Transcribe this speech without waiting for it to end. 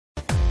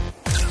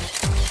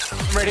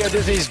Radio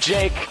Disney's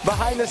Jake,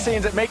 behind the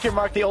scenes at Make Your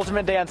Mark, the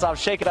Ultimate Dance-Off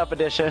Shake It Up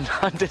edition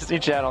on Disney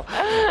Channel.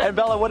 And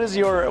Bella, what is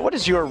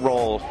your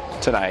role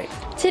tonight?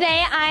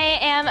 Today I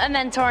am a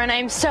mentor and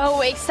I'm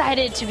so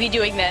excited to be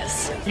doing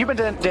this. You've been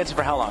dancing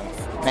for how long?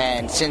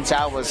 Man, since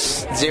I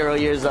was 0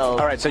 years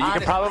old. All right, so you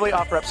can probably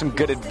offer up some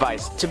good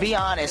advice. To be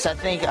honest, I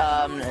think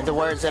the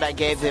words that I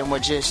gave them were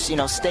just,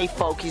 stay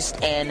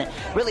focused and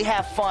really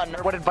have fun.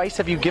 What advice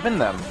have you given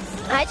them?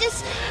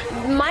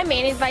 My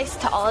main advice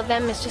to all of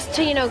them is just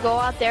to, go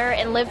out there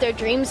and live their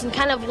dreams and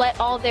kind of let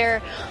all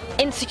their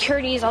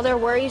insecurities, all their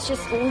worries,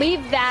 just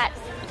leave that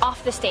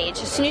off the stage.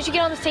 As soon as you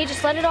get on the stage,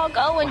 just let it all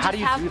go and just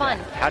have fun.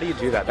 How do you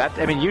do that?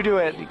 You do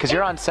it because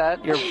you're on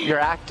set, you're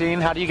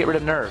acting. How do you get rid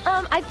of nerves?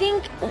 I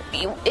think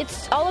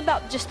it's all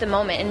about just the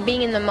moment and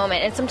being in the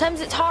moment. And sometimes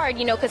it's hard,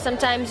 because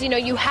sometimes,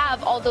 you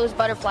have all those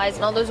butterflies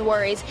and all those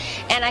worries.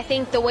 And I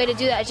think the way to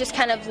do that is just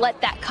kind of let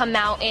that come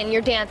out in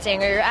your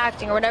dancing or your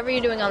acting or whatever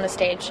you're doing on the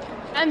stage.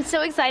 I'm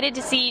so excited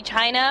to see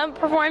China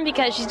perform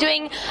because she's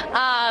doing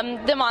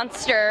the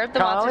monster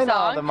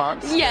song. The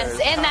monster. Yes,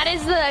 and that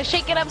is the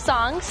Shake It Up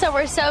song. So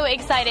we're so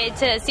excited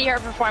to see her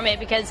perform it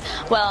because,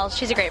 well,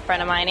 she's a great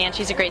friend of mine and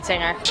she's a great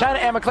singer. China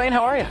Ann McLean,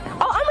 how are you?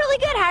 Oh, I'm really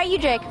good. How are you,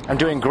 Jake? I'm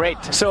doing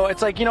great. So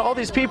it's like, all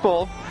these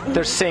people,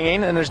 they're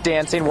singing and there's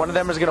dancing. One of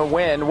them is going to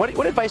win.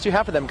 What advice do you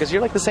have for them? Because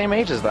you're like the same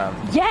age as them.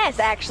 Yes,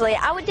 actually.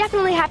 I would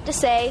definitely have to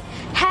say,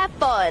 have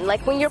fun.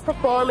 Like when you're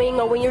performing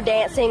or when you're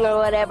dancing or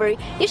whatever, you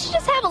should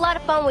just have a lot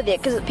of fun with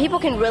it because people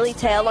can really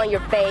tell on your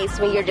face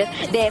when you're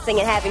just dancing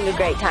and having a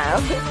great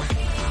time.